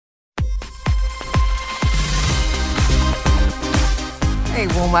A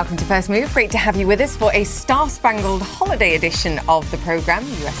warm welcome to First Move. Great to have you with us for a star-spangled holiday edition of the programme.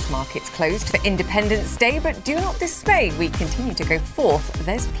 US markets closed for Independence Day, but do not dismay. We continue to go forth.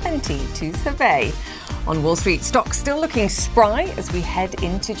 There's plenty to survey. On Wall Street, stocks still looking spry as we head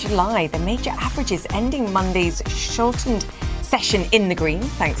into July. The major averages ending Monday's shortened session in the green,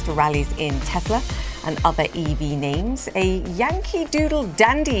 thanks to rallies in Tesla and other EV names. A Yankee Doodle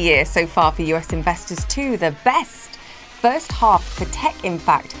dandy year so far for US investors too. The best first half for tech, in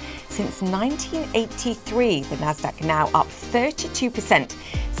fact, since 1983. The Nasdaq now up 32%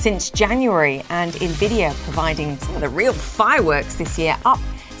 since January, and Nvidia providing some of the real fireworks this year, up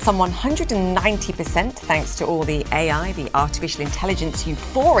some 190% thanks to all the AI, the artificial intelligence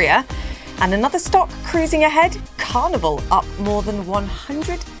euphoria. And another stock cruising ahead, Carnival, up more than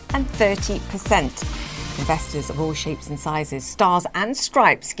 130%. Investors of all shapes and sizes, stars and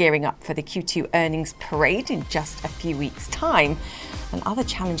stripes, gearing up for the Q2 earnings parade in just a few weeks' time. And other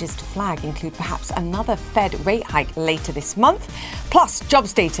challenges to flag include perhaps another Fed rate hike later this month. Plus,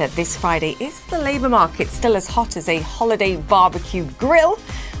 jobs data this Friday. Is the labour market still as hot as a holiday barbecue grill?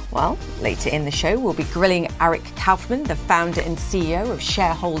 Well, later in the show, we'll be grilling Arik Kaufman, the founder and CEO of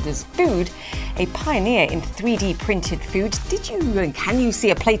Shareholders Food, a pioneer in 3D printed food. Did you and can you see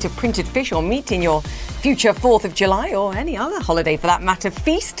a plate of printed fish or meat in your future 4th of July or any other holiday for that matter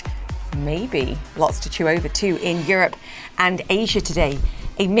feast? Maybe. Lots to chew over too in Europe and Asia today.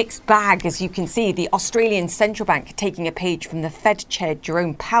 A mixed bag, as you can see. The Australian Central Bank taking a page from the Fed Chair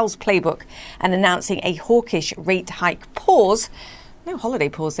Jerome Powell's playbook and announcing a hawkish rate hike pause. No holiday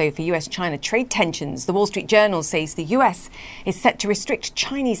pause, though, for US-China trade tensions. The Wall Street Journal says the US is set to restrict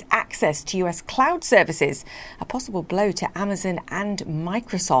Chinese access to US cloud services, a possible blow to Amazon and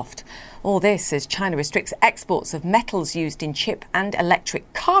Microsoft. All this as China restricts exports of metals used in chip and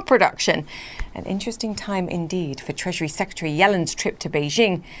electric car production. An interesting time indeed for Treasury Secretary Yellen's trip to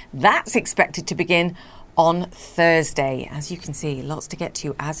Beijing. That's expected to begin on Thursday. As you can see, lots to get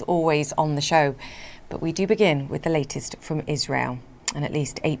to, as always, on the show. But we do begin with the latest from Israel. And at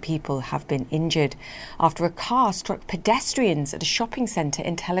least 8 people have been injured after a car struck pedestrians at a shopping centre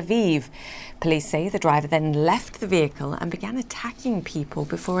in Tel Aviv. Police say the driver then left the vehicle and began attacking people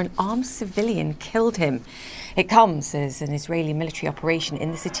before an armed civilian killed him. It comes as an Israeli military operation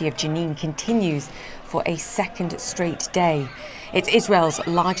in the city of Jenin continues for a second straight day. It's Israel's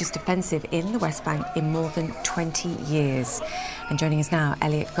largest offensive in the West Bank in more than 20 years. And joining us now,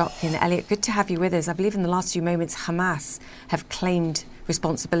 Elliot Gotkin. Elliot, good to have you with us. I believe in the last few moments, Hamas have claimed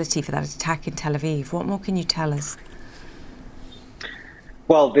responsibility for that attack in Tel Aviv. What more can you tell us?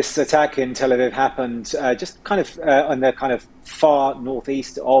 Well, this attack in Tel Aviv happened just kind of on the kind of far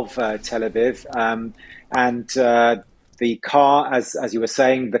northeast of Tel Aviv. The car, as you were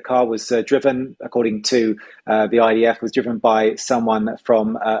saying, the car was driven, according to the IDF, was driven by someone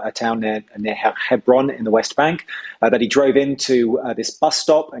from a town near Hebron in the West Bank, that he drove into this bus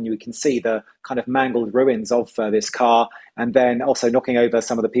stop, and you can see the kind of mangled ruins of this car, and then also knocking over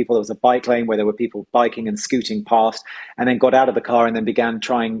some of the people. There was a bike lane where there were people biking and scooting past, and then got out of the car and then began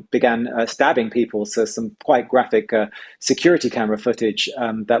stabbing people. So some quite graphic security camera footage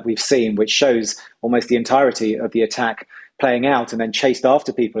that we've seen, which shows almost the entirety of the attack playing out, and then chased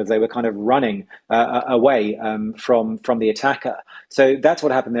after people as they were kind of running away from the attacker. So that's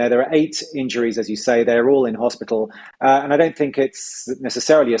what happened there. There are 8 injuries, as you say. They're all in hospital. And I don't think it's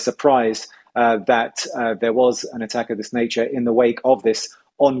necessarily a surprise that there was an attack of this nature in the wake of this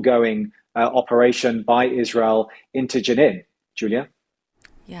ongoing operation by Israel into Jenin. Julia?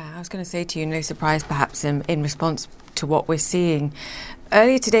 Yeah, I was going to say to you, no surprise perhaps in response to what we're seeing.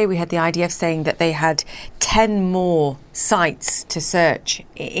 Earlier today, we had the IDF saying that they had 10 more sites to search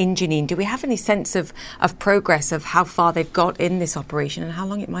in Jenin. Do we have any sense of progress of how far they've got in this operation and how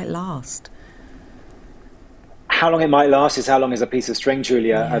long it might last? How long it might last is how long is a piece of string,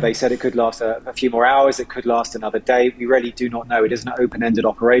 Julia. Yeah. They said it could last a few more hours. It could last another day. We really do not know. It is an open-ended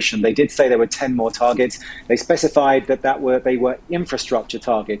operation. They did say there were 10 more targets. They specified that they were infrastructure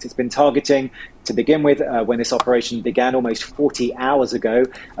targets. It's been targeting to begin with when this operation began almost 40 hours ago.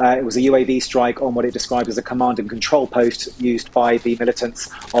 It was a UAV strike on what it described as a command and control post used by the militants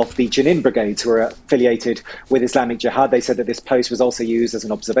of the Jenin brigades, who are affiliated with Islamic Jihad. They said that this post was also used as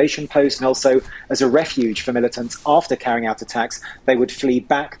an observation post and also as a refuge for militants. After carrying out attacks, they would flee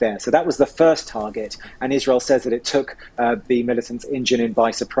back there. So that was the first target, and Israel says that it took the militants in Jenin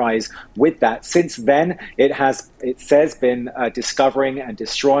by surprise with that. Since then, it says been discovering and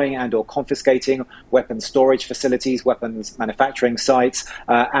destroying and or confiscating confiscating weapons storage facilities, weapons manufacturing sites,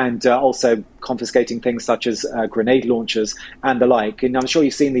 and also confiscating things such as grenade launchers and the like. And I'm sure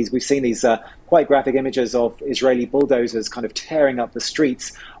you've seen these. We've seen these quite graphic images of Israeli bulldozers kind of tearing up the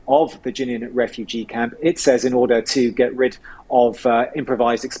streets of the Jenin refugee camp. It says in order to get rid of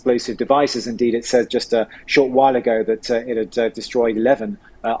improvised explosive devices. Indeed, it says just a short while ago that it had destroyed 11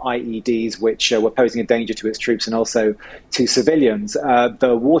 IEDs, which were posing a danger to its troops and also to civilians.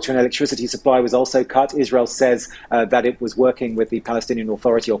 The water and electricity supply was also cut. Israel says that it was working with the Palestinian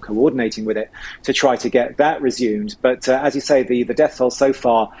Authority, or coordinating with it, to try to get that resumed. But as you say, the death toll so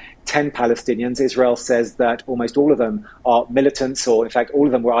far, 10 Palestinians. Israel says that almost all of them are militants, or in fact all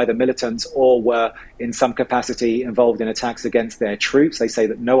of them were either militants or were in some capacity involved in attacks against their troops. They say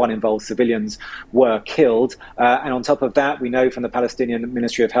that no uninvolved civilians were killed. And on top of that, we know from the Palestinian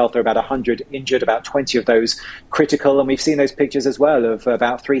Ministry of Health there are about 100 injured, about 20 of those critical. And we've seen those pictures as well of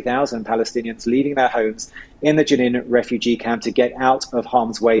about 3,000 Palestinians leaving their homes in the Jenin refugee camp to get out of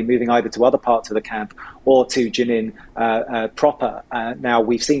harm's way, moving either to other parts of the camp or to Jenin proper. Now,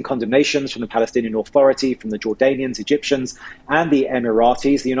 we've seen condemnations from the Palestinian Authority, from the Jordanians, Egyptians, and the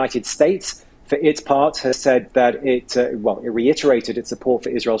Emiratis. The United States, for its part, has said that it reiterated its support for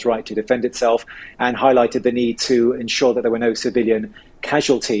Israel's right to defend itself and highlighted the need to ensure that there were no civilian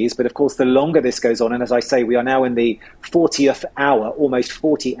casualties. But of course, the longer this goes on, and as I say, we are now in the 40th hour, almost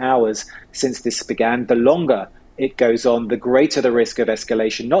 40 hours since this began, the longer it goes on, the greater the risk of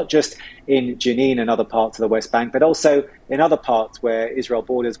escalation, not just in Jenin and other parts of the West Bank, but also in other parts where Israel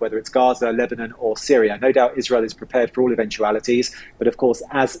borders, whether it's Gaza, Lebanon or Syria. No doubt Israel is prepared for all eventualities, but of course,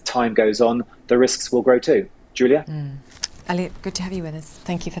 as time goes on, the risks will grow too. Julia? Elliot, good to have you with us.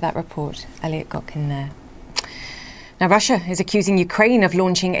 Thank you for that report. Elliot Gotkin there. Now, Russia is accusing Ukraine of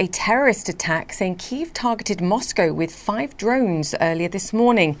launching a terrorist attack, saying Kyiv targeted Moscow with 5 drones earlier this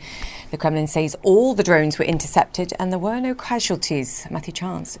morning. The Kremlin says all the drones were intercepted and there were no casualties. Matthew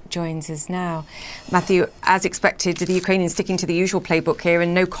Chance joins us now. Matthew, as expected, the Ukrainians sticking to the usual playbook here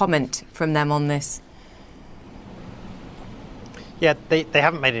and no comment from them on this? Yeah, they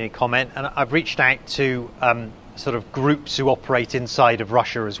haven't made any comment, and I've reached out to sort of groups who operate inside of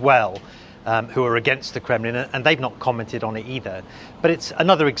Russia as well, who are against the Kremlin, and they've not commented on it either. But it's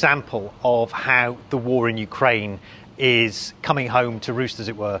another example of how the war in Ukraine is coming home to roost, as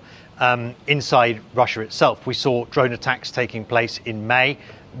it were, inside Russia itself. We saw drone attacks taking place in May.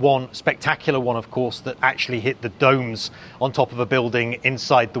 One spectacular one, of course, that actually hit the domes on top of a building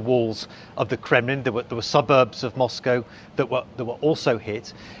inside the walls of the Kremlin. There were suburbs of Moscow that were also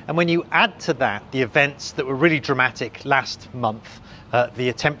hit. And when you add to that the events that were really dramatic last month, the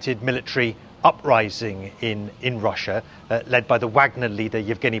attempted military uprising in Russia, led by the Wagner leader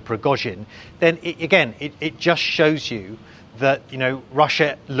Yevgeny Prigozhin, then it just shows you that, you know,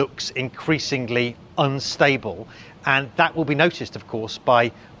 Russia looks increasingly unstable, and that will be noticed, of course,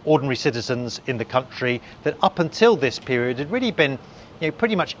 by ordinary citizens in the country that up until this period had really been, you know,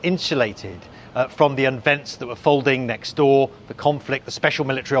 pretty much insulated from the events that were folding next door, the conflict, the special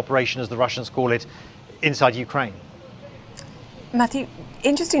military operation, as the Russians call it, inside Ukraine. Matthew,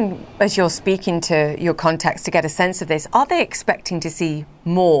 interesting as you're speaking to your contacts to get a sense of this, are they expecting to see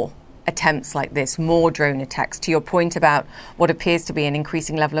more attempts like this, more drone attacks, to your point about what appears to be an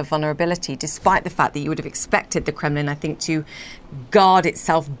increasing level of vulnerability, despite the fact that you would have expected the Kremlin, I think, to guard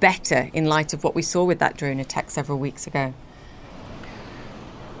itself better in light of what we saw with that drone attack several weeks ago?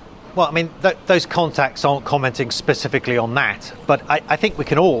 Well, I mean, those contacts aren't commenting specifically on that, but I think we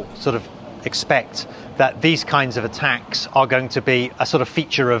can all sort of expect that these kinds of attacks are going to be a sort of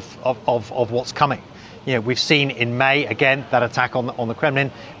feature of what's coming. You know, we've seen in May, again, that attack on the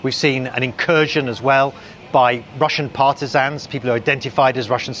Kremlin. We've seen an incursion as well by Russian partisans, people who are identified as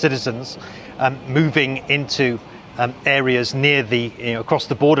Russian citizens, moving into areas near across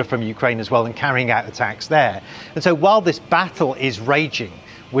the border from Ukraine as well, and carrying out attacks there. And so while this battle is raging,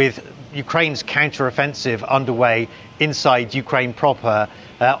 with Ukraine's counter-offensive underway inside Ukraine proper,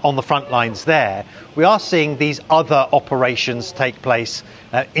 on the front lines there, we are seeing these other operations take place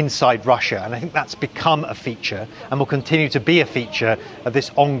inside Russia. And I think that's become a feature and will continue to be a feature of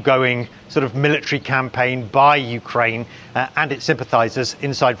this ongoing sort of military campaign by Ukraine and its sympathizers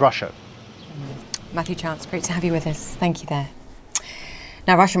inside Russia. Matthew Chance, great to have you with us. Thank you there.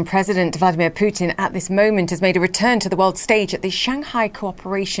 Now, Russian President Vladimir Putin at this moment has made a return to the world stage at the Shanghai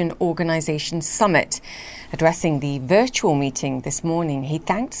Cooperation Organization Summit. Addressing the virtual meeting this morning, he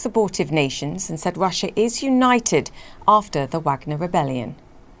thanked supportive nations and said Russia is united after the Wagner rebellion.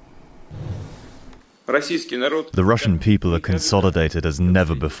 The Russian people are consolidated as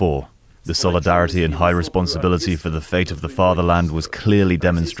never before. The solidarity and high responsibility for the fate of the fatherland was clearly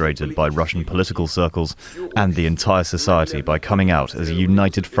demonstrated by Russian political circles and the entire society by coming out as a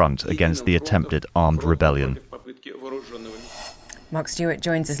united front against the attempted armed rebellion. Mark Stewart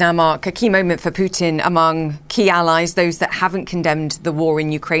joins us now. Mark, a key moment for Putin among key allies, those that haven't condemned the war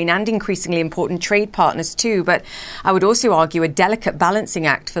in Ukraine, and increasingly important trade partners too. But I would also argue a delicate balancing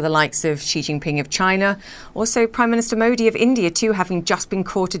act for the likes of Xi Jinping of China, also Prime Minister Modi of India too, having just been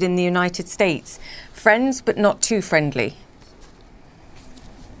courted in the United States. Friends, but not too friendly.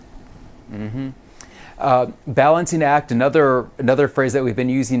 Balancing act, another phrase that we've been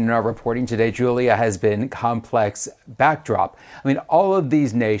using in our reporting today, Julia, has been complex backdrop. I mean, all of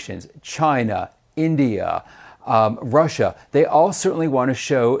these nations, China, India, Russia, they all certainly want to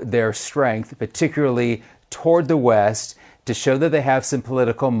show their strength, particularly toward the West, to show that they have some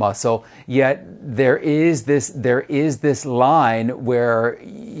political muscle. Yet there is this line where,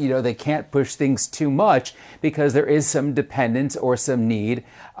 they can't push things too much because there is some dependence or some need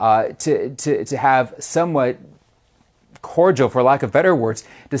to have somewhat cordial, for lack of better words,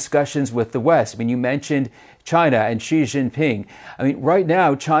 discussions with the West. I mean, you mentioned China and Xi Jinping. I mean, right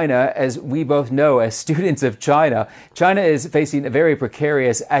now, China, as we both know as students of China is facing a very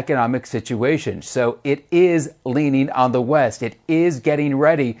precarious economic situation. So it is leaning on the West. It is getting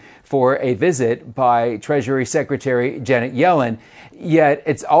ready for a visit by Treasury Secretary Janet Yellen. Yet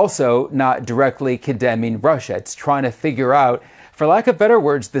it's also not directly condemning Russia. It's trying to figure out, for lack of better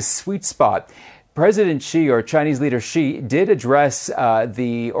words, the sweet spot. President Xi, or Chinese leader Xi, did address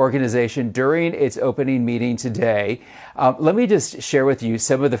the organization during its opening meeting today. Let me just share with you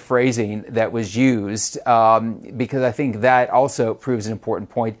some of the phrasing that was used, because I think that also proves an important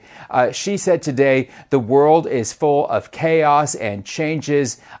point. Xi said today, the world is full of chaos and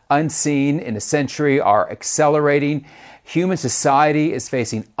changes unseen in a century are accelerating. Human society is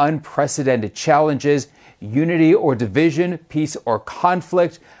facing unprecedented challenges, unity or division, peace or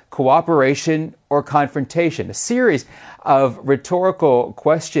conflict, cooperation or confrontation. A series of rhetorical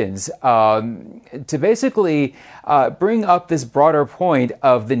questions to basically bring up this broader point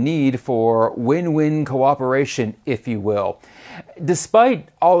of the need for win-win cooperation, if you will. Despite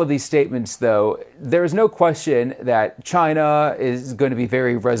all of these statements, though, there is no question that China is going to be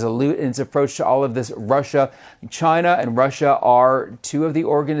very resolute in its approach to all of this. China and Russia are two of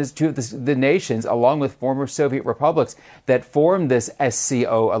the nations, along with former Soviet republics, that formed this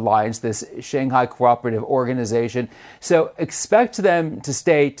SCO alliance, this Shanghai Cooperative Organization. So expect them to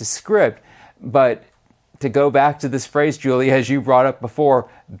stay to script, but to go back to this phrase, Julie, as you brought up before,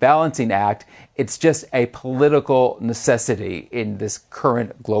 balancing act, it's just a political necessity in this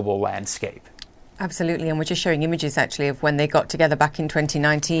current global landscape. Absolutely, and we're just showing images actually of when they got together back in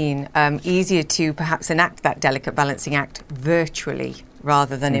 2019. Easier to perhaps enact that delicate balancing act virtually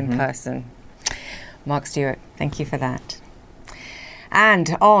rather than in person. Mark Stewart, thank you for that.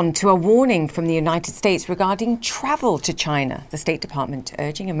 And on to a warning from the United States regarding travel to China. The State Department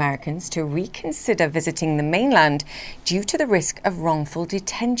urging Americans to reconsider visiting the mainland due to the risk of wrongful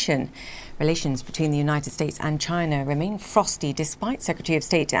detention. Relations between the United States and China remain frosty despite Secretary of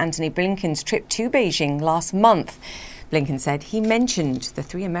State Antony Blinken's trip to Beijing last month. Blinken said he mentioned the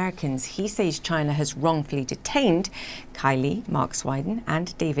three Americans he says China has wrongfully detained, Kylie, Mark Swiden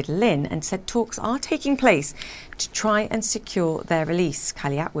and David Lin, and said talks are taking place to try and secure their release.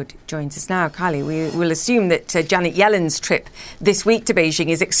 Kylie Atwood joins us now. Kylie, we will assume that Janet Yellen's trip this week to Beijing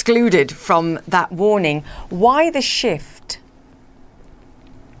is excluded from that warning. Why the shift?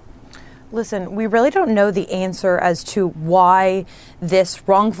 Listen, we really don't know the answer as to why this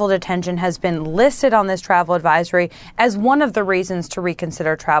wrongful detention has been listed on this travel advisory as one of the reasons to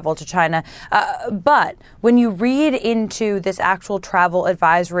reconsider travel to China. But when you read into this actual travel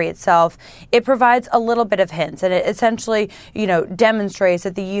advisory itself, it provides a little bit of hints, and it essentially, demonstrates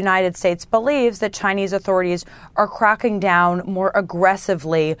that the United States believes that Chinese authorities are cracking down more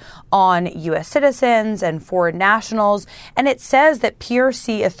aggressively on U.S. citizens and foreign nationals. And it says that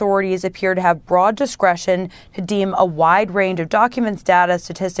PRC authorities appear to have broad discretion to deem a wide range of documents, data,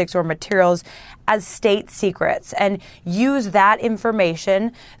 statistics, or materials as state secrets and use that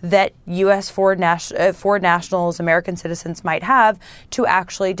information that U.S. foreign nationals, American citizens might have to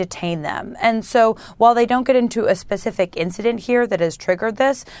actually detain them. And so while they don't get into a specific incident here that has triggered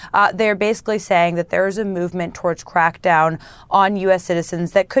this, they're basically saying that there is a movement towards crackdown on U.S.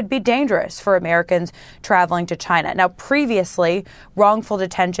 citizens that could be dangerous for Americans traveling to China. Now, previously, wrongful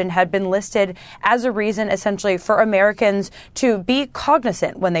detention had been listed as a reason essentially for Americans to be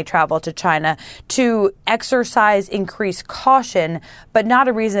cognizant when they travel to China, to exercise increased caution, but not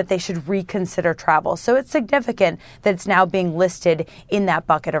a reason that they should reconsider travel. So it's significant that it's now being listed in that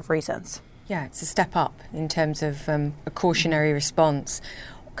bucket of reasons. Yeah, it's a step up in terms of a cautionary response.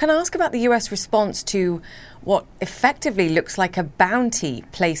 Can I ask about the US response to what effectively looks like a bounty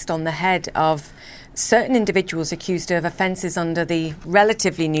placed on the head of certain individuals accused of offences under the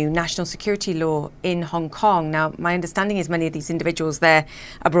relatively new national security law in Hong Kong? Now, my understanding is many of these individuals, they're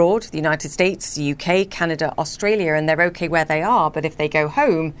abroad, the United States, the UK, Canada, Australia, and they're okay where they are. But if they go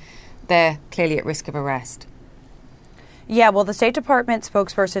home, they're clearly at risk of arrest. Yeah, well, the State Department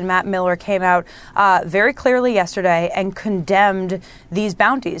spokesperson Matt Miller came out very clearly yesterday and condemned these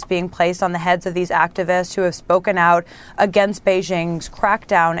bounties being placed on the heads of these activists who have spoken out against Beijing's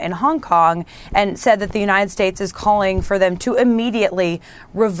crackdown in Hong Kong, and said that the United States is calling for them to immediately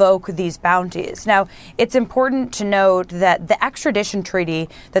revoke these bounties. Now, it's important to note that the extradition treaty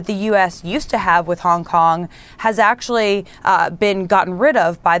that the U.S. used to have with Hong Kong has actually been gotten rid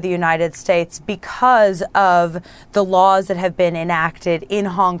of by the United States because of the laws that have been enacted in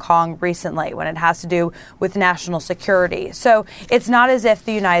Hong Kong recently when it has to do with national security. So it's not as if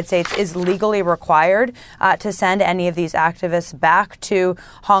the United States is legally required to send any of these activists back to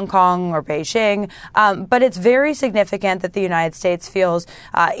Hong Kong or Beijing. But it's very significant that the United States feels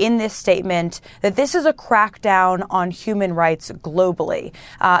in this statement that this is a crackdown on human rights globally.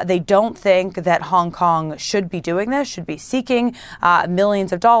 They don't think that Hong Kong should be doing this, should be seeking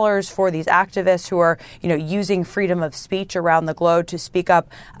millions of dollars for these activists who are, using freedom of speech around the globe to speak up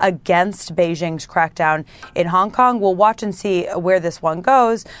against Beijing's crackdown in Hong Kong. We'll watch and see where this one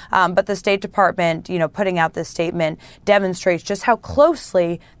goes. But the State Department, putting out this statement demonstrates just how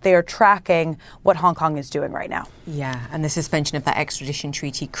closely they are tracking what Hong Kong is doing right now. Yeah, and the suspension of that extradition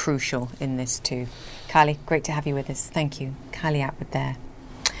treaty crucial in this too. Kylie, great to have you with us. Thank you. Kylie Atwood there.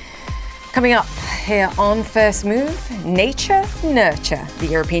 Coming up here on First Move, nature, nurture. The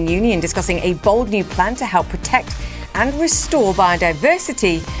European Union discussing a bold new plan to help protect and restore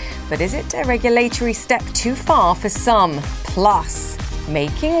biodiversity. But is it a regulatory step too far for some? Plus,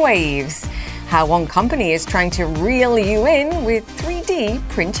 making waves. How one company is trying to reel you in with 3D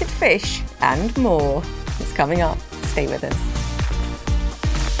printed fish and more. It's coming up. Stay with us.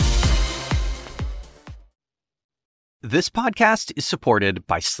 This podcast is supported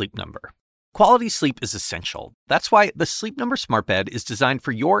by Sleep Number. Quality sleep is essential. That's why the Sleep Number Smart Bed is designed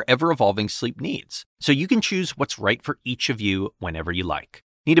for your ever-evolving sleep needs, so you can choose what's right for each of you whenever you like.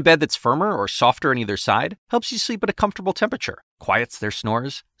 Need a bed that's firmer or softer on either side? Helps you sleep at a comfortable temperature. Quiets their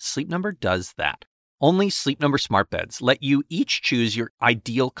snores? Sleep Number does that. Only Sleep Number Smart Beds let you each choose your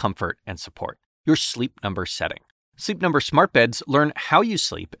ideal comfort and support, your Sleep Number setting. Sleep Number Smart Beds learn how you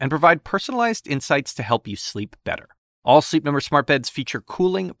sleep and provide personalized insights to help you sleep better. All Sleep Number Smart Beds feature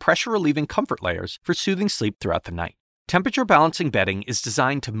cooling, pressure-relieving comfort layers for soothing sleep throughout the night. Temperature-balancing bedding is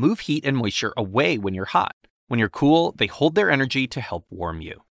designed to move heat and moisture away when you're hot. When you're cool, they hold their energy to help warm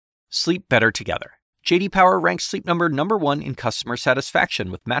you. Sleep better together. J.D. Power ranks Sleep Number #1 in customer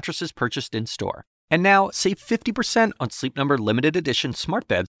satisfaction with mattresses purchased in-store. And now, save 50% on Sleep Number limited edition smart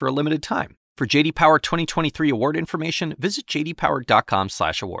beds for a limited time. For J.D. Power 2023 award information, visit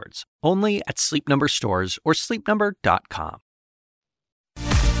jdpower.com/awards. Only at Sleep Number stores or sleepnumber.com.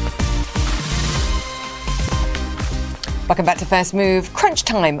 Welcome back to First Move. Crunch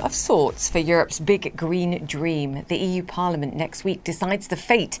time of sorts for Europe's big green dream. The EU Parliament next week decides the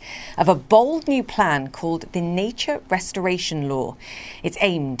fate of a bold new plan called the Nature Restoration Law. Its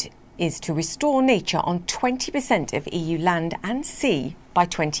aim is to restore nature on 20% of EU land and sea by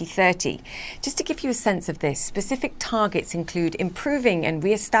 2030. Just to give you a sense of this, specific targets include improving and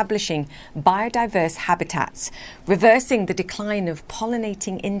re-establishing biodiverse habitats, reversing the decline of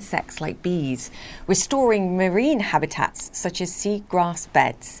pollinating insects like bees, restoring marine habitats such as seagrass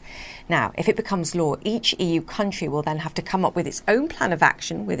beds. Now, if it becomes law, each EU country will then have to come up with its own plan of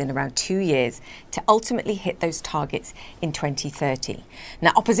action within around 2 years to ultimately hit those targets in 2030.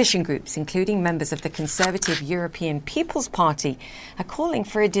 Now, opposition groups, including members of the Conservative European People's Party, are calling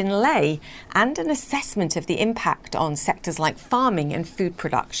for a delay and an assessment of the impact on sectors like farming and food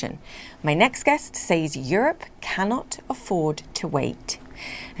production. My next guest says Europe cannot afford to wait.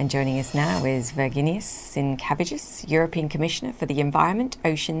 And joining us now is Virginijus Sinkevicius, European Commissioner for the Environment,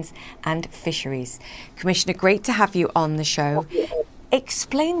 Oceans and Fisheries. Commissioner, great to have you on the show.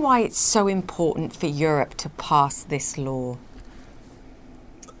 Explain why it's so important for Europe to pass this law.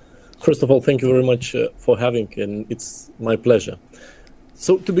 First of all, thank you very much for having, and it's my pleasure.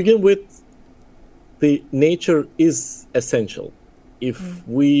 So to begin with, the nature is essential. If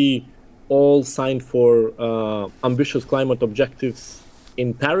we all signed for ambitious climate objectives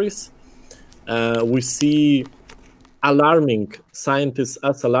in Paris. We see alarming scientists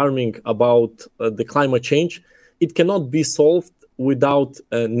as alarming about the climate change. It cannot be solved without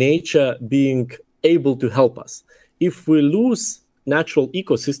nature being able to help us. If we lose natural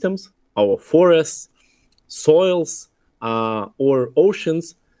ecosystems, our forests, soils, or oceans,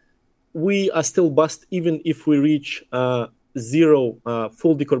 we are still bust even if we reach zero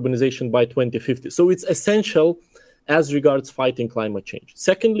full decarbonization by 2050. So it's essential as regards fighting climate change.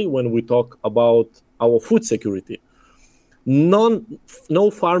 Secondly, when we talk about our food security, no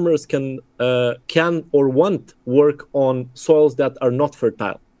farmers can or want work on soils that are not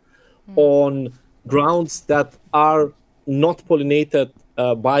fertile, on grounds that are not pollinated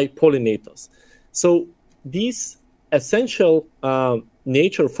by pollinators. So these essential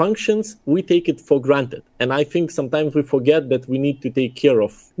nature functions, we take it for granted. And I think sometimes we forget that we need to take care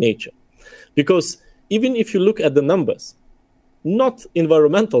of nature. Because even if you look at the numbers, not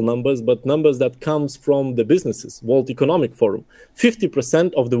environmental numbers, but numbers that comes from the businesses, World Economic Forum,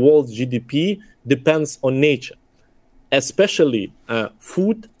 50% of the world's GDP depends on nature, especially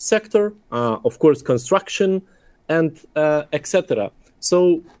food sector, of course, construction, and etc.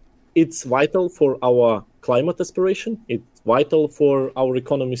 So it's vital for our climate aspiration. It's vital for our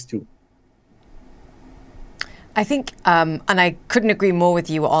economies too. I think, and I couldn't agree more with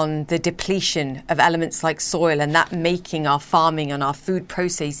you on the depletion of elements like soil and that making our farming and our food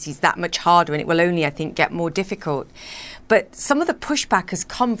processes that much harder, and it will only, I think, get more difficult. But some of the pushback has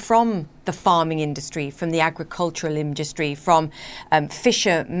come from the farming industry, from the agricultural industry, from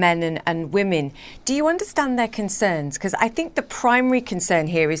fishermen and women. Do you understand their concerns? Because I think the primary concern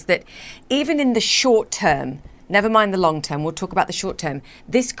here is that even in the short term, never mind the long term, we'll talk about the short term,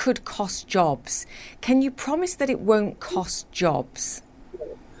 this could cost jobs. Can you promise that it won't cost jobs?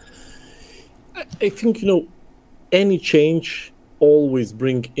 I think, any change always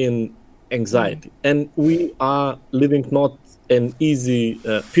brings in anxiety. And we are living not an easy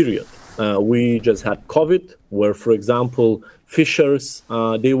period. We just had COVID, where, for example, fishers,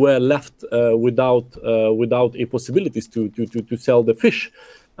 they were left without a possibilities to sell the fish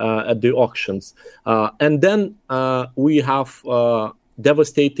at the auctions. And then we have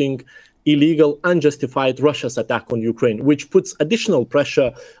devastating, illegal, unjustified Russia's attack on Ukraine, which puts additional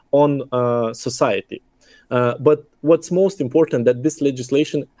pressure on society. But what's most important, that this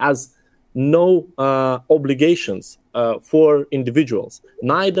legislation has no obligations for individuals,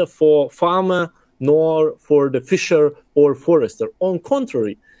 neither for farmer nor for the fisher or forester. On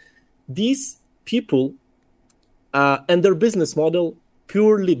contrary, these people and their business model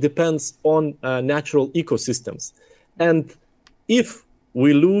purely depends on natural ecosystems. And if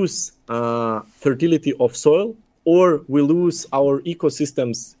we lose fertility of soil, or we lose our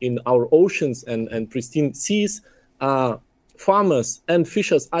ecosystems in our oceans and pristine seas, farmers and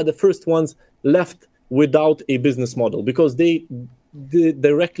fishers are the first ones left without a business model, because they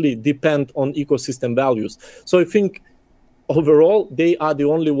directly depend on ecosystem values. So I think overall, they are the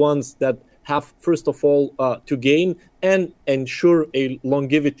only ones that have, first of all, to gain and ensure a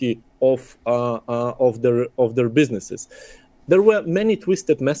longevity of their businesses. There were many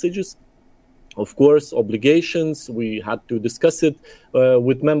twisted messages. Of course, obligations, we had to discuss it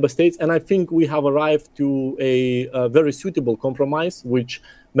with member states. And I think we have arrived to a very suitable compromise, which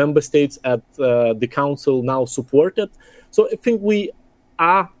member states at the council now supported. So I think we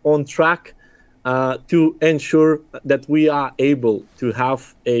are on track to ensure that we are able to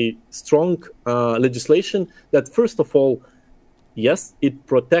have a strong legislation that, first of all, yes, it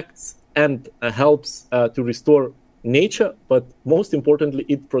protects and helps to restore nature, but most importantly,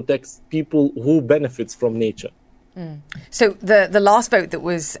 it protects people who benefits from nature. So the last vote that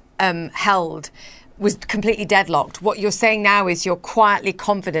was held was completely deadlocked. What you're saying now is you're quietly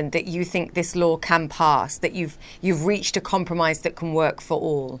confident that you think this law can pass, that you've reached a compromise that can work for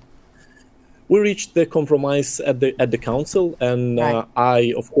all. We reached the compromise at the council, and right.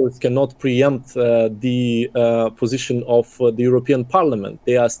 I, of course, cannot preempt the position of the European Parliament.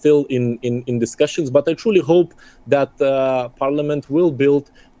 They are still in discussions, but I truly hope that Parliament will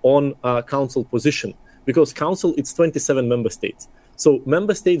build on council position, because council, it's 27 member states. So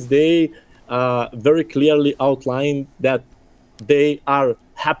member states, they very clearly outline that they are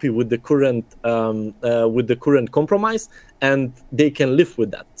happy with the current compromise, and they can live with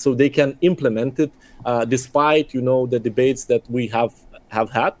that. So they can implement it despite, the debates that we have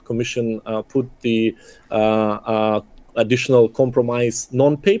had. Commission put the additional compromise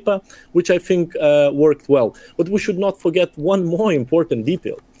non-paper, which I think worked well. But we should not forget one more important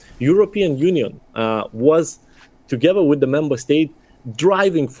detail. European Union was, together with the member state,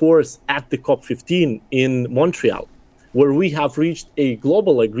 driving force at the COP15 in Montreal, where we have reached a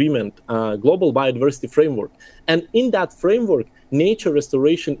global agreement, global biodiversity framework. And in that framework, nature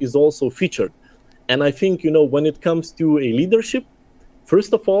restoration is also featured. And I think, when it comes to a leadership,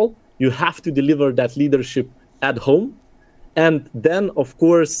 first of all, you have to deliver that leadership at home. And then, of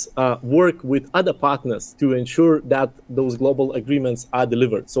course, work with other partners to ensure that those global agreements are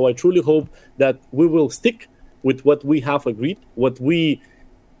delivered. So I truly hope that we will stick with what we have agreed, what we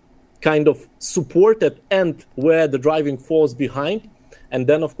kind of supported and were the driving force behind. And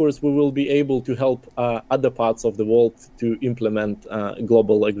then, of course, we will be able to help other parts of the world to implement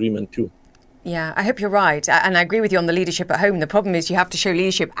global agreement too. Yeah, I hope you're right. And I agree with you on the leadership at home. The problem is you have to show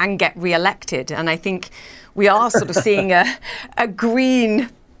leadership and get re-elected. And I think we are sort of seeing a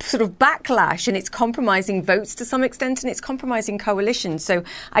green sort of backlash, and it's compromising votes to some extent, and it's compromising coalitions. So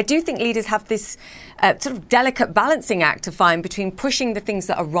I do think leaders have this sort of delicate balancing act to find between pushing the things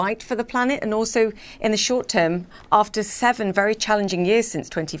that are right for the planet and also in the short term, after 7 very challenging years since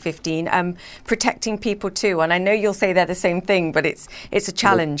 2015, protecting people too. And I know you'll say they're the same thing, but it's a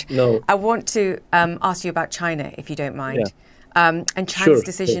challenge. No. I want to ask you about China, if you don't mind. Yeah. And China's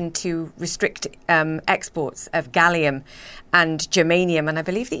decision to restrict exports of gallium and germanium. And I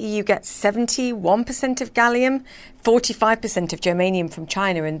believe the EU gets 71% of gallium, 45% of germanium from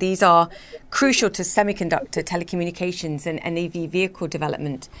China. And these are crucial to semiconductor, telecommunications and EV vehicle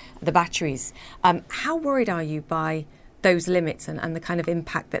development, the batteries. How worried are you by those limits and the kind of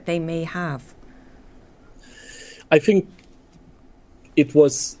impact that they may have? I think it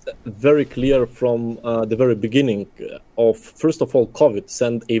was very clear from the very beginning of, first of all, COVID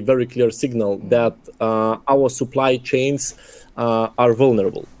sent a very clear signal that our supply chains are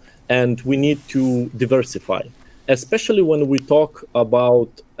vulnerable and we need to diversify, especially when we talk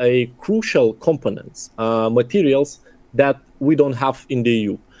about a crucial components, materials that we don't have in the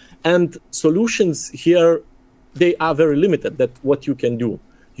EU. And solutions here, they are very limited, that what you can do.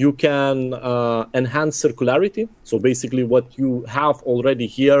 You can enhance circularity. So basically what you have already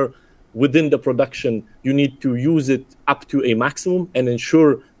here within the production, you need to use it up to a maximum and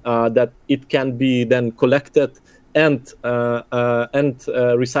ensure that it can be then collected and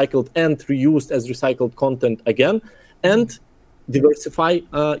recycled and reused as recycled content again, and diversify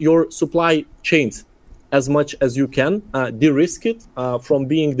your supply chains as much as you can, de-risk it from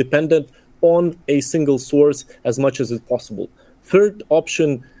being dependent on a single source as much as is possible. Third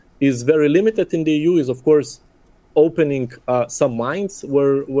option is very limited in the EU, is of course opening some mines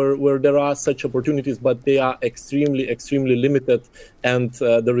where there are such opportunities, but they are extremely limited, and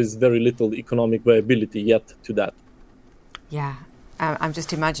there is very little economic viability yet to that. Yeah, I'm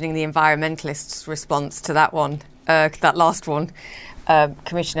just imagining the environmentalists' response to that one, that last one.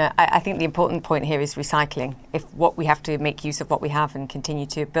 Commissioner, I think the important point here is recycling. If what we have to make use of what we have and continue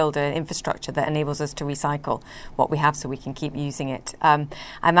to build an infrastructure that enables us to recycle what we have so we can keep using it. I'm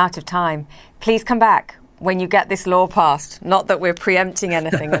out of time. Please come back when you get this law passed. Not that we're preempting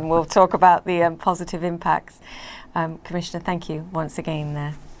anything, and we'll talk about the positive impacts. Commissioner, thank you once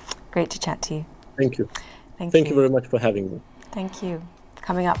again. Great to chat to you. Thank you. Thank you very much for having me. Thank you.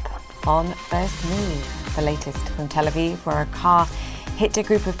 Coming up on First Move, the latest from Tel Aviv, where a car hit a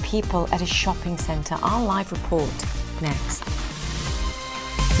group of people at a shopping centre. Our live report next.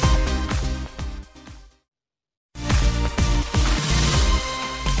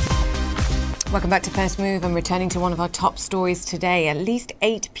 Welcome back to First Move. I'm returning to one of our top stories today. At least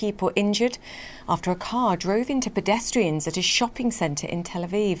 8 people injured after a car drove into pedestrians at a shopping centre in Tel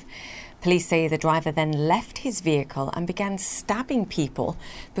Aviv. Police say the driver then left his vehicle and began stabbing people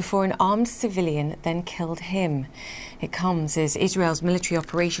before an armed civilian then killed him. It comes as Israel's military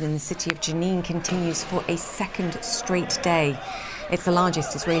operation in the city of Jenin continues for a second straight day. It's the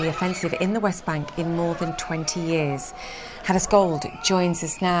largest Israeli offensive in the West Bank in more than 20 years. Hadas Gold joins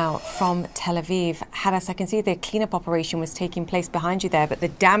us now from Tel Aviv. Hadas, I can see the cleanup operation was taking place behind you there, but the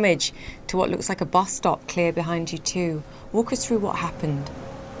damage to what looks like a bus stop clear behind you too. Walk us through what happened.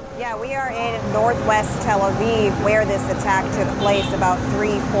 Yeah, we are in northwest Tel Aviv where this attack took place about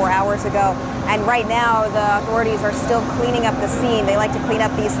 3-4 hours ago. And right now, the authorities are still cleaning up the scene. They like to clean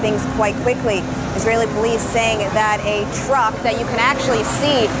up these things quite quickly. Israeli police saying that a truck that you can actually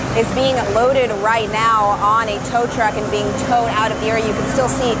see is being loaded right now on a tow truck and being towed out of the area. You can still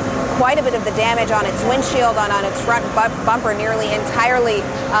see quite a bit of the damage on its windshield, on its front bumper, nearly entirely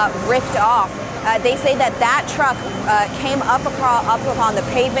ripped off. They say that truck came up upon the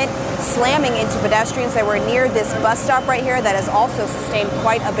pavement, slamming into pedestrians that were near this bus stop right here that has also sustained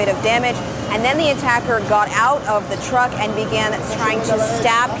quite a bit of damage. And then the attacker got out of the truck and began trying to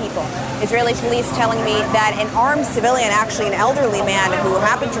stab people. Israeli police telling me that an armed civilian, actually an elderly man who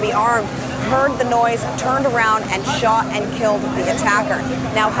happened to be armed, heard the noise, turned around and shot and killed the attacker.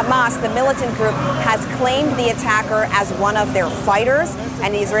 Now Hamas, the militant group, has claimed the attacker as one of their fighters,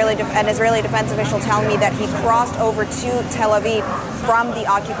 and an Israeli defense official telling me that he crossed over to Tel Aviv from the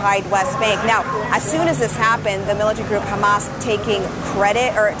occupied West Bank. Now, as soon as this happened, the militant group Hamas taking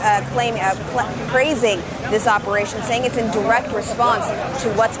credit or praising this operation, saying it's in direct response to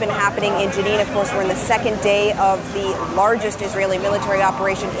what's been happening in Jenin. Of course, we're in the second day of the largest Israeli military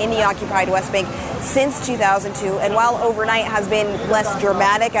operation in the occupied West Bank since 2002. And while overnight has been less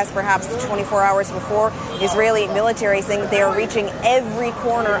dramatic as perhaps 24 hours before, Israeli military saying they are reaching every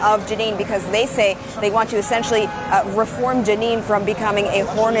corner of Jenin because they say they want to essentially reform Jenin from becoming a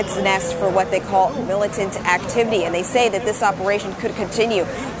hornet's nest for what they call militant activity. And they say that this operation could continue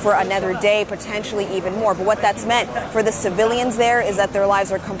for another day, potentially even more. But what that's meant for the civilians there is that their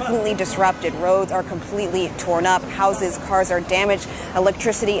lives are completely disrupted. Roads are completely torn up. Houses, cars are damaged.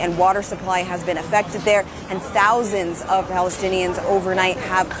 Electricity and water supply has been affected there. And thousands of Palestinians overnight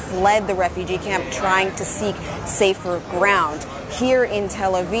have fled the refugee camp trying to seek safer ground. Here in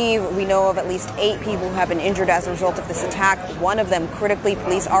Tel Aviv, we know of at least 8 people who have been injured as a result of this attack. One of them critically.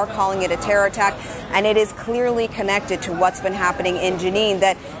 Police are calling it a terror attack, and it is clearly connected to what's been happening in Jenin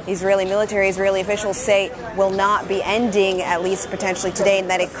that Israeli officials say will not be ending, at least potentially today, and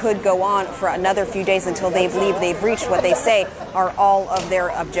that it could go on for another few days until they believe they've reached what they say are all of their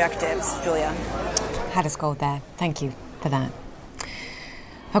objectives. Julia. Had us gold there. Thank you for that.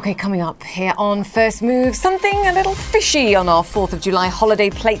 Okay, coming up here on First Move, something a little fishy on our 4th of July holiday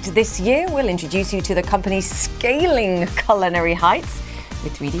plate this year. We'll introduce you to the company scaling culinary heights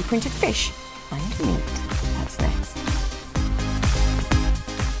with 3D printed fish and meat. That's next.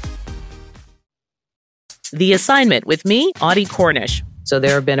 The Assignment with me, Audie Cornish. So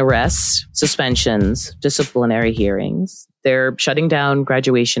there have been arrests, suspensions, disciplinary hearings. They're shutting down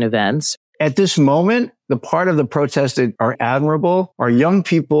graduation events. At this moment, the part of the protests that are admirable are young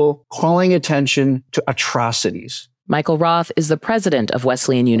people calling attention to atrocities. Michael Roth is the president of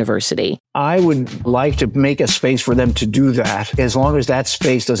Wesleyan University. I would like to make a space for them to do that, as long as that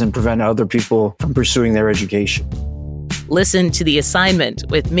space doesn't prevent other people from pursuing their education. Listen to The Assignment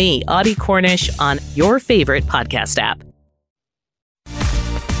with me, Audie Cornish, on your favorite podcast app.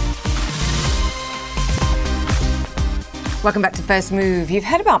 Welcome back to First Move. You've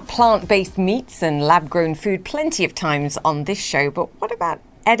heard about plant-based meats and lab-grown food plenty of times on this show, but what about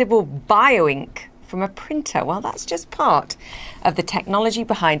edible bioink from a printer? Well, that's just part of the technology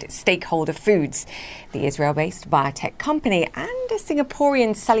behind Steakholder Foods. The Israel-based biotech company and a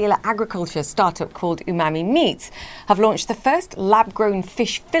Singaporean cellular agriculture startup called Umami Meats have launched the first lab-grown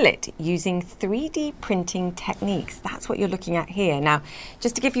fish fillet using 3D printing techniques. That's what you're looking at here. Now,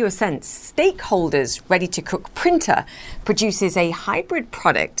 just to give you a sense, Steakholder's ready-to-cook printer produces a hybrid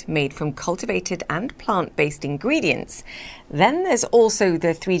product made from cultivated and plant-based ingredients. Then there's also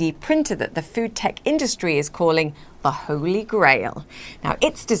the 3D printer that the food tech industry is calling the Holy Grail. Now,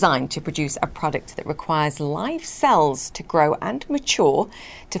 it's designed to produce a product that requires live cells to grow and mature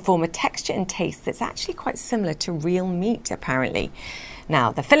to form a texture and taste that's actually quite similar to real meat, apparently.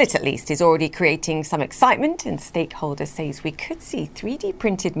 Now, the fillet, at least, is already creating some excitement, and Steakholder says we could see 3D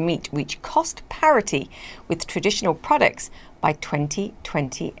printed meat reach cost parity with traditional products by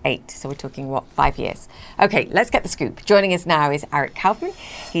 2028. So we're talking, 5 years? Okay, let's get the scoop. Joining us now is Arik Kaufman.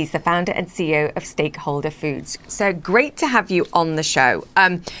 He's the founder and CEO of Steakholder Foods. So great to have you on the show.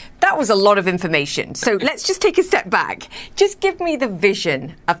 That was a lot of information. So let's just take a step back. Just give me the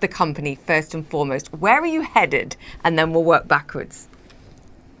vision of the company first and foremost. Where are you headed? And then we'll work backwards.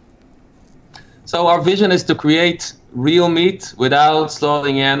 So our vision is to create real meat without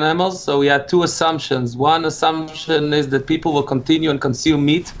slaughtering animals. So we had 2 assumptions. One assumption is that people will continue and consume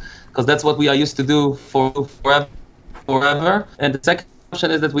meat because that's what we are used to do forever. And the second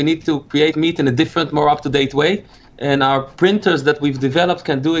assumption is that we need to create meat in a different, more up-to-date way. And our printers that we've developed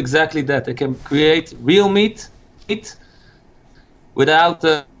can do exactly that. They can create real meat without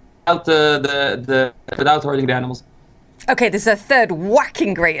hurting the animals. Okay, there's a third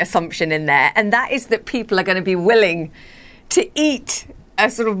whacking great assumption in there, and that is that people are going to be willing to eat a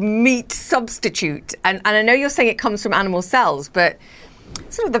sort of meat substitute. And I know you're saying it comes from animal cells, but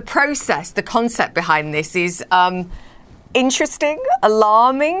sort of the process, the concept behind this is interesting,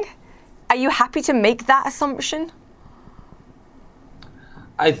 alarming. Are you happy to make that assumption?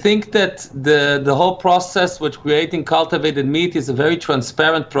 I think that the whole process with creating cultivated meat is a very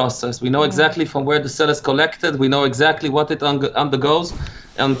transparent process. We know exactly from where the cell is collected. We know exactly what it undergoes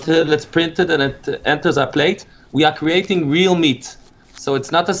until it's printed and it enters our plate. We are creating real meat. So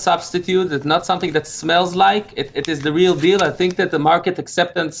it's not a substitute. It's not something that smells like. It is the real deal. I think that the market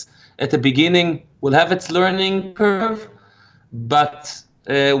acceptance at the beginning will have its learning curve. But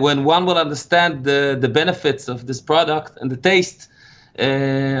when one will understand the benefits of this product and the taste,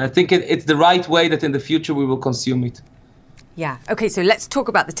 I think it's the right way that in the future we will consume it. Yeah. Okay, so let's talk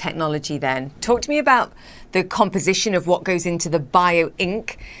about the technology then. Talk to me about the composition of what goes into the bio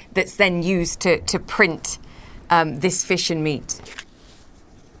ink that's then used to print this fish and meat.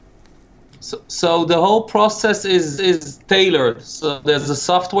 So the whole process is tailored. So there's a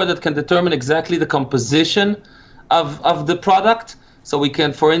software that can determine exactly the composition of the product. So we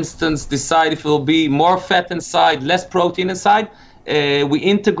can, for instance, decide if it will be more fat inside, less protein inside. We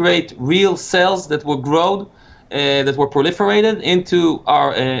integrate real cells that were grown, that were proliferated into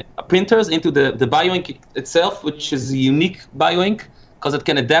our printers, into the bioink itself, which is a unique bioink because it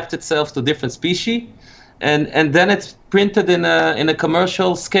can adapt itself to different species. And then it's printed in a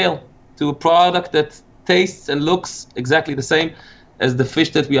commercial scale to a product that tastes and looks exactly the same as the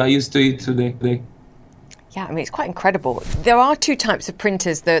fish that we are used to eat today. Yeah, I mean, it's quite incredible. There are two types of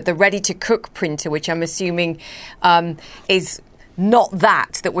printers. The ready-to-cook printer, which I'm assuming is not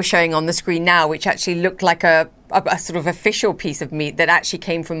that we're showing on the screen now, which actually looked like a sort of official piece of meat that actually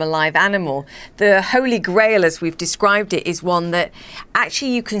came from a live animal. The Holy Grail, as we've described it, is one that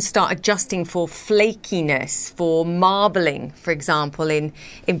actually you can start adjusting for flakiness, for marbling, for example, in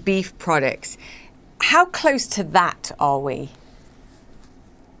beef products. How close to that are we?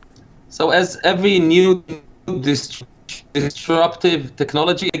 So as every new disruptive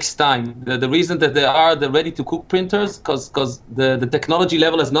technology takes time. The reason that they are the ready-to-cook printers, because the technology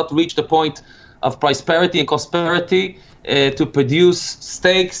level has not reached the point of prosperity and prosperity to produce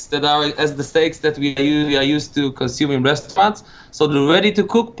steaks that are as the steaks that we are used to consume in restaurants. So the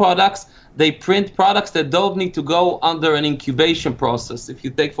ready-to-cook products, they print products that don't need to go under an incubation process. If you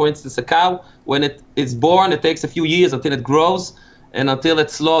take, for instance, a cow, when it's born, it takes a few years until it grows and until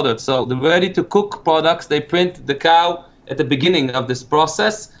it's slaughtered. So the ready-to-cook products, they print the cow at the beginning of this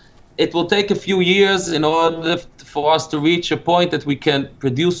process. It will take a few years in order for us to reach a point that we can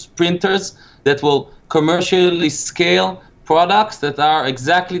produce printers that will commercially scale products that are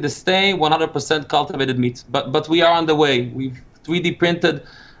exactly the same 100% cultivated meat. But we are on the way. We've 3D printed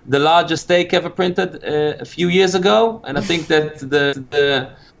the largest steak ever printed a few years ago, and I think that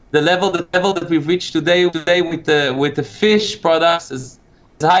the level that we've reached today with the fish products is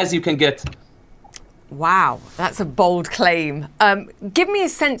as high as you can get. Wow, that's a bold claim. Give me a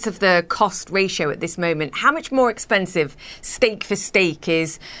sense of the cost ratio at this moment. How much more expensive steak for steak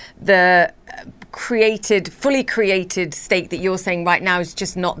is the fully created steak that you're saying right now is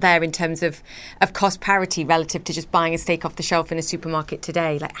just not there in terms of cost parity relative to just buying a steak off the shelf in a supermarket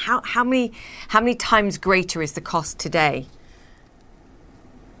today? Like how many times greater is the cost today?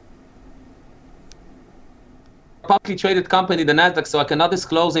 Publicly traded company, the Nasdaq, so I cannot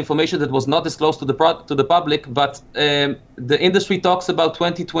disclose information that was not disclosed to the public. But the industry talks about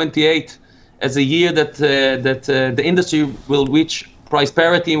 2028 as a year that the industry will reach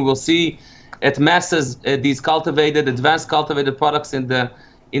prosperity, and we'll see at masses these advanced cultivated products in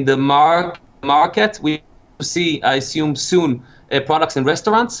the market. We see, I assume, soon products in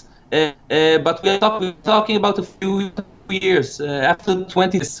restaurants. But we're talking about a few years after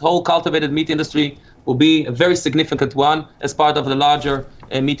 20. This whole cultivated meat industry will be a very significant one as part of the larger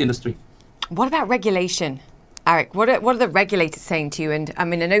meat industry. What about regulation? Arik, what are the regulators saying to you? And I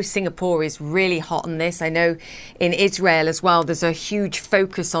mean, I know Singapore is really hot on this. I know in Israel as well, there's a huge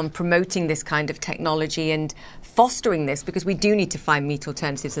focus on promoting this kind of technology and fostering this, because we do need to find meat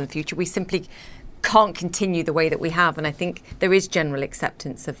alternatives in the future. We simply can't continue the way that we have. And I think there is general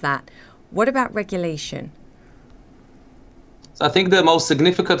acceptance of that. What about regulation? I think the most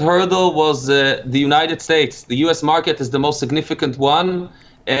significant hurdle was the United States. The U.S. market is the most significant one,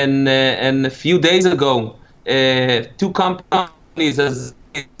 and a few days ago, two companies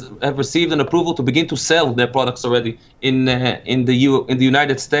have received an approval to begin to sell their products already in the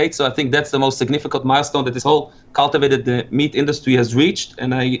United States. So I think that's the most significant milestone that this whole cultivated meat industry has reached,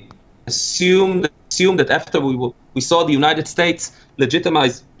 and I assume that after we saw the United States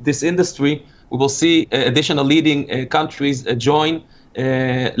legitimize this industry, we will see additional leading countries join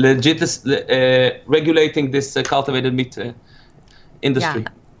regulating this cultivated meat industry.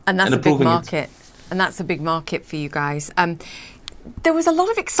 Yeah, and that's a big market. And that's a big market for you guys. There was a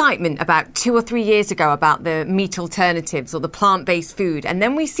lot of excitement about 2 or 3 years ago about the meat alternatives or the plant-based food. And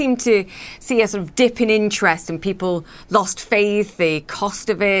then we seemed to see a sort of dip in interest and people lost faith, the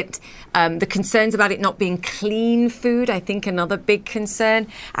cost of it, the concerns about it not being clean food, I think another big concern.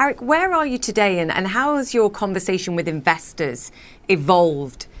 Arik, where are you today and how has your conversation with investors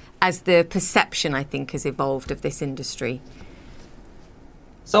evolved as the perception, I think, has evolved of this industry?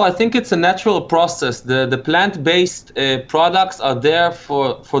 So I think it's a natural process. The plant-based products are there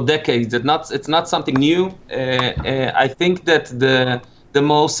for decades. It's not something new. I think that the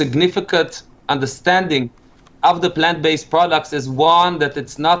most significant understanding of the plant-based products is one that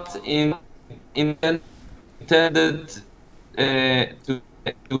it's not intended to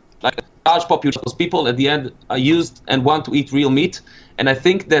like large populations. People at the end are used and want to eat real meat. And I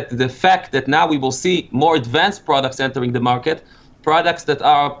think that the fact that now we will see more advanced products entering the market, products that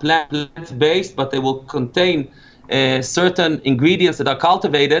are plant-based, but they will contain certain ingredients that are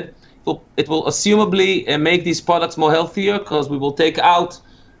cultivated, it will assumably make these products more healthier because we will take out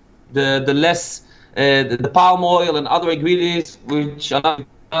the less the palm oil and other ingredients which are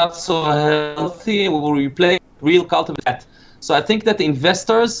not so healthy, and we will replace real cultivated fat. So I think that the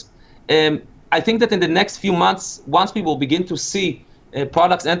investors, I think that in the next few months, once we will begin to see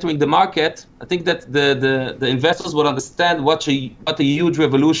products entering the market, I think that the investors will understand what a huge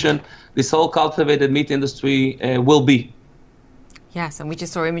revolution this whole cultivated meat industry will be. Yes, and we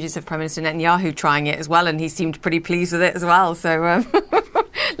just saw images of Prime Minister Netanyahu trying it as well, and he seemed pretty pleased with it as well. So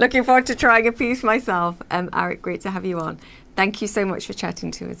looking forward to trying a piece myself. Arik, great to have you on. Thank you so much for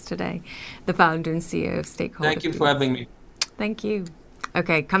chatting to us today, the founder and CEO of Steakholder. Thank you for having me. Thank you.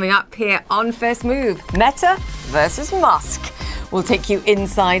 Okay, coming up here on First Move, Meta versus Musk. We'll take you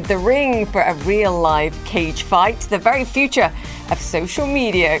inside the ring for a real live cage fight. The very future of social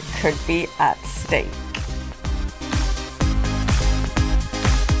media could be at stake.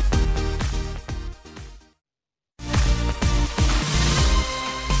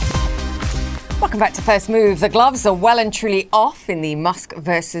 Welcome back to First Move. The gloves are well and truly off in the Musk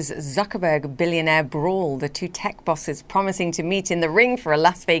versus Zuckerberg billionaire brawl. The two tech bosses promising to meet in the ring for a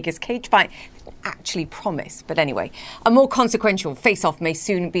Las Vegas cage fight. Actually promise. But anyway, a more consequential face-off may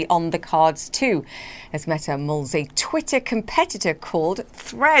soon be on the cards too, as Meta mulls a Twitter competitor called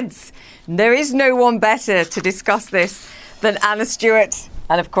Threads. There is no one better to discuss this than Anna Stewart.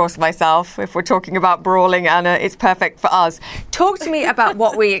 And of course myself. If we're talking about brawling, Anna, it's perfect for us. Talk to me about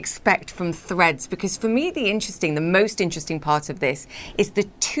what we expect from Threads, because for me the most interesting part of this is the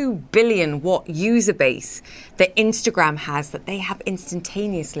 2 billion user base that Instagram has that they have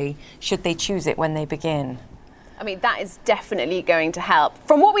instantaneously, should they choose it when they begin. I mean, that is definitely going to help.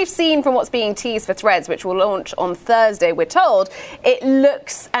 From what we've seen, from what's being teased for Threads, which will launch on Thursday, we're told, it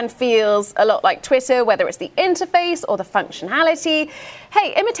looks and feels a lot like Twitter, whether it's the interface or the functionality.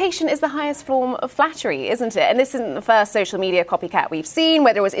 Hey, imitation is the highest form of flattery, isn't it? And this isn't the first social media copycat we've seen,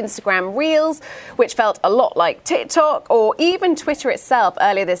 whether it was Instagram Reels, which felt a lot like TikTok, or even Twitter itself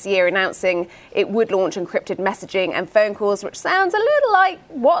earlier this year announcing it would launch encrypted messaging and phone calls, which sounds a little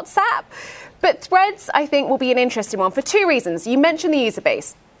like WhatsApp. But Threads, I think, will be an interesting one for 2 reasons. You mentioned the user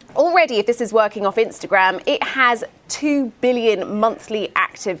base. Already, if this is working off Instagram, it has 2 billion monthly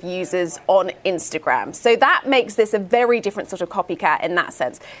active users on Instagram. So that makes this a very different sort of copycat in that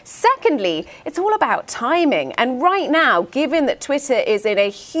sense. Secondly, it's all about timing. And right now, given that Twitter is in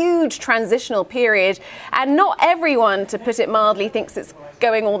a huge transitional period and not everyone, to put it mildly, thinks it's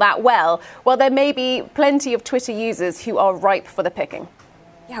going all that well, there may be plenty of Twitter users who are ripe for the picking.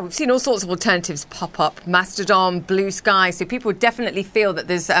 Yeah, we've seen all sorts of alternatives pop up, Mastodon, Blue Sky, so people definitely feel that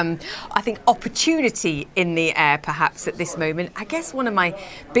there's, I think, opportunity in the air perhaps at this moment. I guess one of my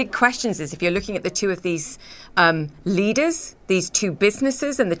big questions is, if you're looking at the two of these leaders, these two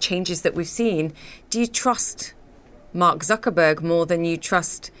businesses and the changes that we've seen, do you trust Mark Zuckerberg more than you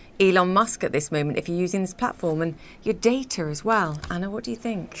trust Elon Musk at this moment if you're using this platform and your data as well? Anna, what do you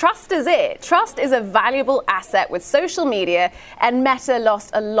think? Trust is it. Trust is a valuable asset with social media, and Meta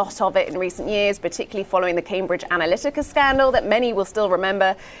lost a lot of it in recent years, particularly following the Cambridge Analytica scandal that many will still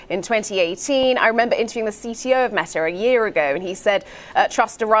remember in 2018. I remember interviewing the CTO of Meta a year ago, and he said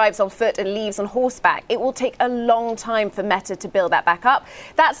trust arrives on foot and leaves on horseback. It will take a long time for Meta to build that back up.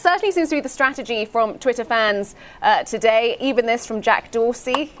 That certainly seems to be the strategy from Twitter fans today. Even this from Jack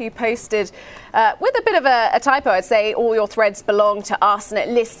Dorsey, who posted with a bit of a typo, I'd say, all your threads belong to us, and it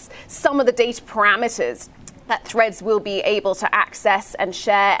lists some of the data parameters that Threads will be able to access and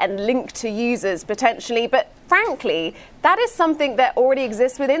share and link to users potentially. But frankly, that is something that already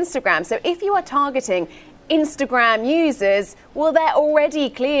exists with Instagram. So if you are targeting Instagram users, well, they're already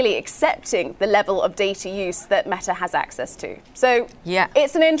clearly accepting the level of data use that Meta has access to. So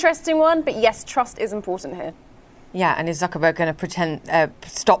it's an interesting one, but yes, trust is important here. Yeah, and is Zuckerberg going to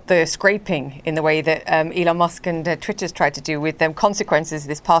stop the scraping in the way that Elon Musk and Twitter's tried to do with consequences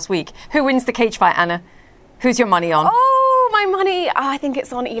this past week? Who wins the cage fight, Anna? Who's your money on? Oh, my money, I think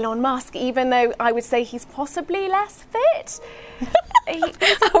it's on Elon Musk, even though I would say he's possibly less fit. I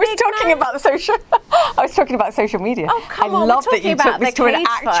was talking about social media. Oh, come on. I love that you took this to an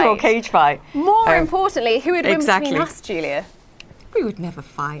actual cage fight. More importantly, who would win between us, Julia? We would never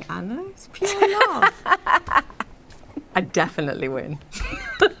fight, Anna. It's pure love. I'd definitely win.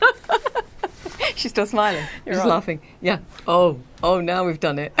 She's still smiling. She's laughing. Yeah. Oh, now we've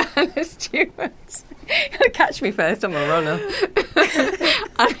done it. Anna Stewart. Catch me first, I'm a runner.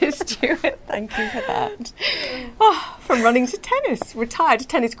 Anna Stewart, thank you for that. From running to tennis, retired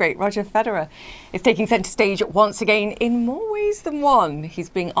tennis great Roger Federer is taking centre stage once again in more ways than one. He's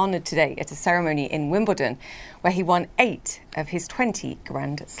being honoured today at a ceremony in Wimbledon where he won 8 of his 20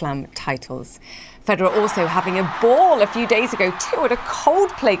 Grand Slam titles. Federer also having a ball a few days ago too at a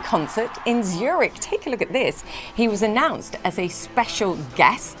Coldplay concert in Zurich. Take a look at this. He was announced as a special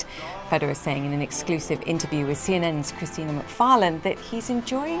guest. Federer saying in an exclusive interview with CNN's Christina McFarlane that he's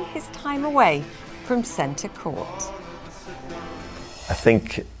enjoying his time away from centre court. I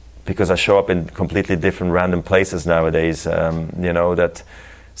think because I show up in completely different random places nowadays, that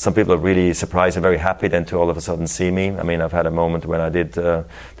some people are really surprised and very happy then to all of a sudden see me. I mean, I've had a moment when I did the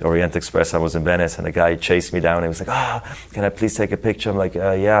Orient Express. I was in Venice and a guy chased me down and he was like, can I please take a picture? I'm like,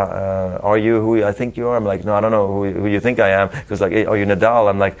 are you who I think you are? I'm like, no, I don't know who you think I am. He was like, hey, are you Nadal?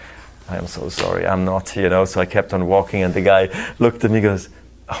 I'm like, I am so sorry, I'm not, So I kept on walking and the guy looked at me and goes,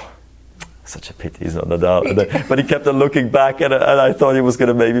 such a pity he's not Nadal. But he kept on looking back and I thought he was going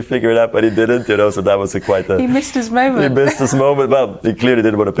to maybe figure it out, but he didn't, so that was He missed his moment. Well, he clearly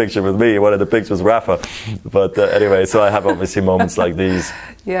didn't want a picture with me. He wanted a picture with Rafa. But anyway, so I have obviously moments like these.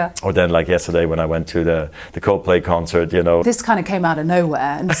 Yeah. Or then like yesterday when I went to the Coldplay concert, This kind of came out of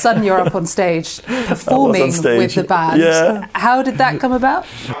nowhere and suddenly you're up on stage performing with the band. Yeah. How did that come about?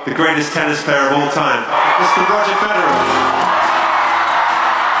 The greatest tennis player of all time, Mr. Roger Federer.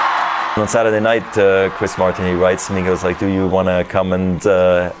 On Saturday night, Chris Martin, he writes me, he goes like, do you want to come and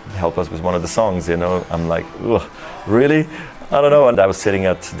help us with one of the songs, I'm like, really? I don't know. And I was sitting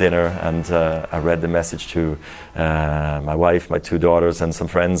at dinner and I read the message to my wife, my 2 daughters and some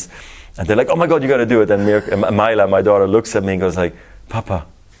friends. And they're like, oh my God, you got to do it. And Myla, my daughter, looks at me and goes like, Papa,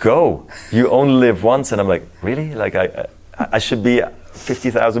 go. You only live once. And I'm like, really? Like I should be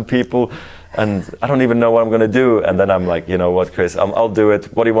 50,000 people. And I don't even know what I'm going to do. And then I'm like, you know what, Chris, I'll do it.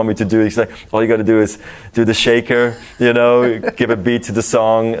 What do you want me to do? He's like, all you got to do is do the shaker, give a beat to the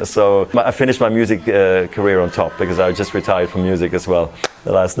song. So I finished my music career on top because I just retired from music as well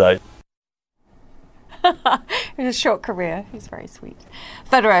the last night. It was a short career. He's very sweet.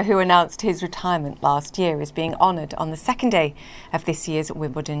 Federer, who announced his retirement last year, is being honoured on the second day of this year's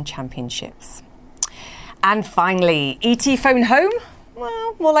Wimbledon Championships. And finally, ET phone home?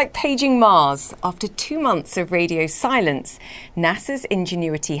 Well, more like paging Mars. After 2 months of radio silence, NASA's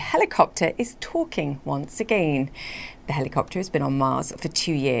Ingenuity helicopter is talking once again. The helicopter has been on Mars for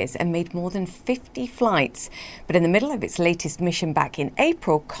 2 years and made more than 50 flights. But in the middle of its latest mission back in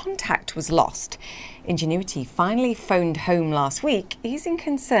April, contact was lost. Ingenuity finally phoned home last week, easing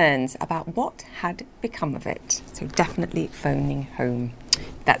concerns about what had become of it. So definitely phoning home.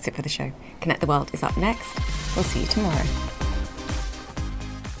 That's it for the show. Connect the World is up next. We'll see you tomorrow.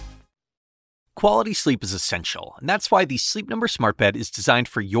 Quality sleep is essential, and that's why the Sleep Number Smart Bed is designed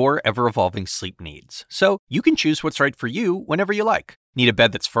for your ever-evolving sleep needs. So you can choose what's right for you whenever you like. Need a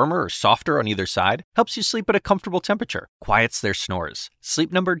bed that's firmer or softer on either side? Helps you sleep at a comfortable temperature. Quiets their snores.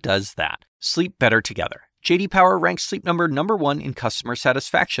 Sleep Number does that. Sleep better together. J.D. Power ranks Sleep Number #1 in customer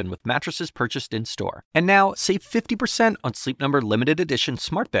satisfaction with mattresses purchased in-store. And now, save 50% on Sleep Number Limited Edition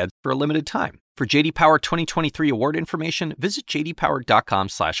Smart Beds for a limited time. For J.D. Power 2023 award information, visit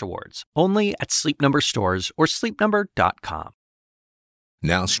jdpower.com/awards. Only at Sleep Number stores or sleepnumber.com.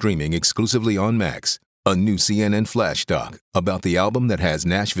 Now streaming exclusively on Max, a new CNN flash doc about the album that has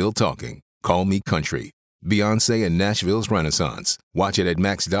Nashville talking, Call Me Country. Beyoncé and Nashville's Renaissance. Watch it at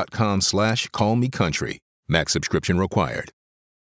max.com/callmecountry. Max subscription required.